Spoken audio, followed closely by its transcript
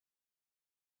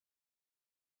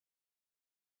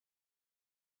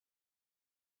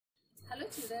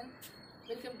children,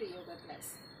 welcome to yoga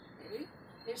class. Ready?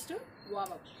 Let's do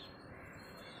warm up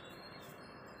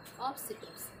of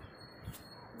sit-ups.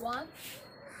 1,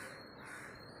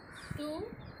 2,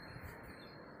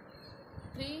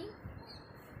 3,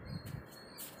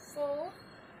 4,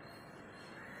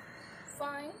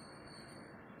 5,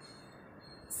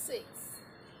 6.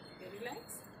 Okay, relax.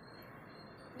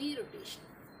 Knee rotation.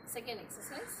 Second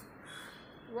exercise.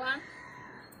 1,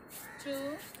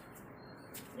 2,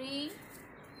 3,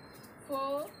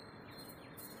 4,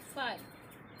 5.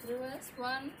 Reverse.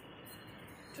 1,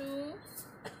 2,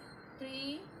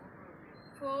 3,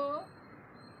 4,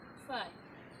 5.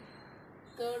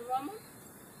 Third warm up.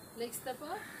 Legs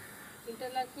apart.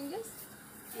 Interlock fingers.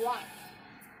 1,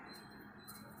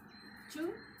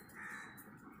 2,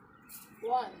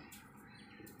 1,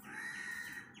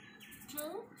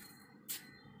 2,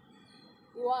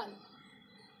 1,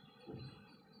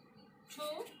 2,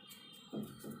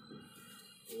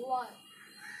 1,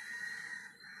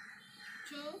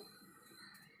 2,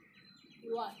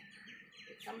 1.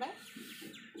 Come back.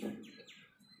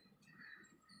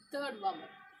 Third warm up.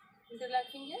 Interlock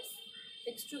fingers.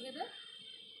 Legs together.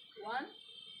 1,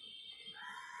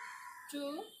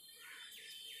 2,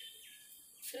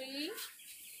 3,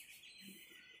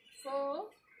 4,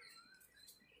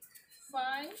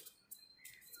 5,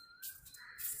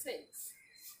 6.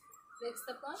 Legs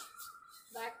apart.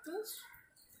 Back twist.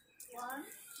 1,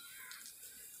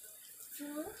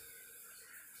 2,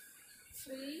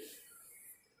 3,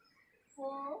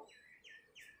 4,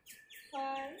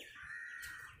 5,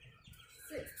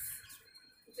 6.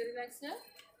 Okay, relax here.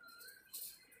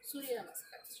 Surya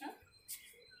Namaskar.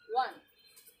 1.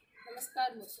 Namaskar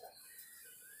Mudra.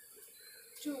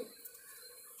 2.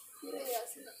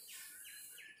 Virayasana.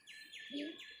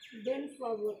 3. Bend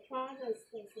forward. Father's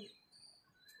position.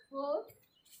 4.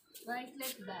 Right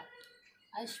leg back.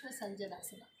 Ashwa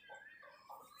Sanjanasana.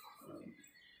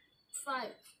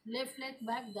 5. Left leg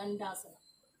back. Dandasana.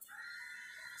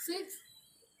 6.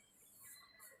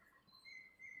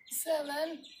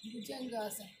 7.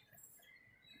 Bhujangasana.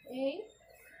 8.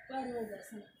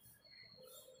 Parvadasana.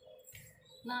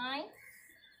 9.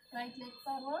 Right leg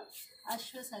forward.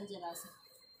 Ashwa Sanjanasana.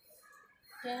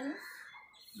 10.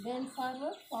 Bend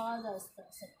forward.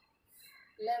 Padasana.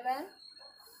 11.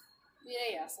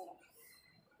 Virayasana.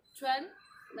 12.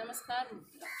 Namaskar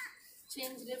Mudra.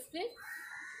 Change left leg.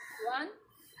 1.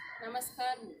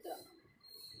 Namaskar Mudra.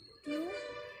 2.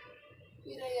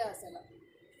 Virayasana.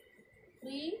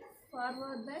 3.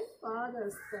 Forward bend.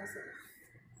 Padasana.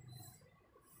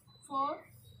 4.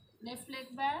 Left leg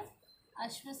back.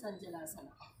 Ashwa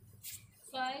Sanjanasana.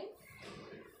 5.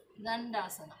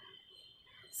 Dandasana.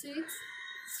 6.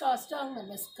 Sastang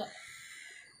Namaskar.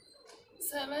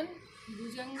 7.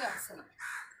 Bhujangasana.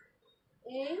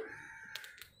 8.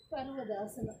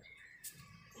 Parvadasana.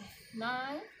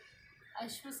 9.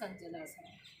 Ashwa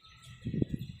Sanjanasana.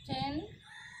 10.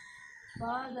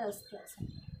 Padasana.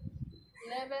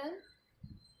 11.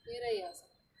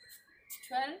 Virayasana.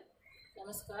 12.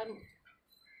 Namaskar Mudra.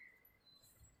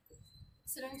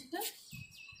 Sit down, children.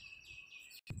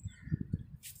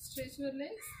 Stretch your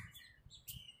legs.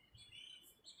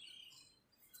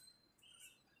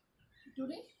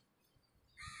 Today,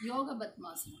 Yoga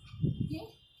Padmasana. Okay.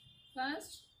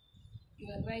 First,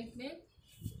 your right leg.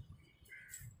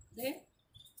 Then,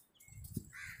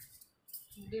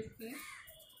 left leg.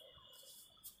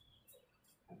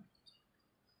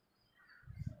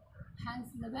 Hands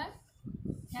in the back.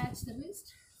 Catch the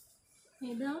wrist.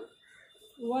 Head down.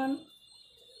 1,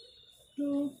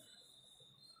 2,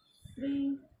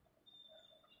 3,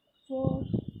 4,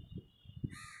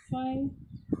 5,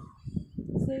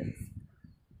 6,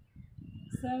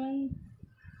 7,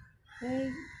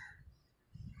 8,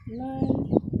 9,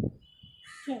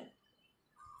 10.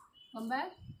 Come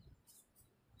back.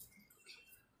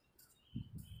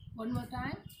 One more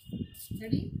time.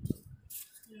 Ready?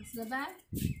 Raise the back.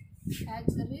 Catch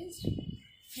the wrist.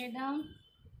 Head down.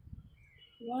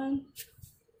 1,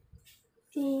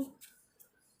 2,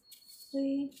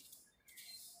 3,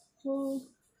 4,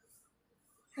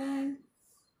 5,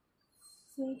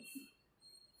 6,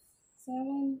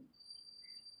 7,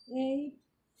 8,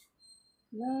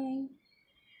 9,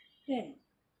 10.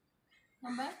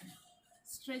 Come back.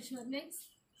 Stretch your legs.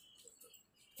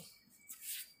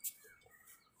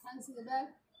 Hands in the back.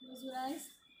 Close your eyes.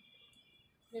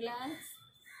 Relax.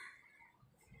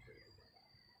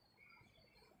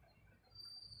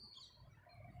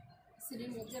 Sit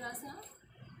in Vajrasana.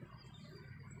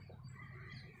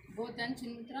 Both and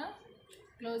Chin Mudra.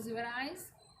 Close your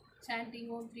eyes.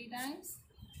 Chanting Om 3 times.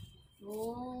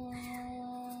 Om.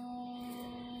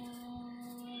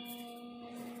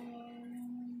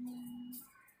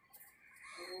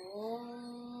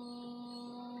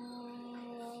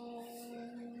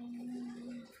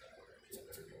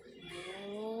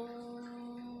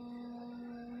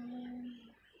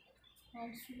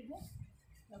 hands together.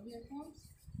 Rub your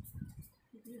palms.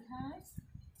 Keep your hands.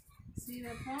 See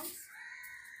your palms.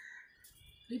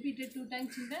 Repeat it 2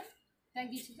 times, children.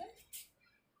 Thank you, children.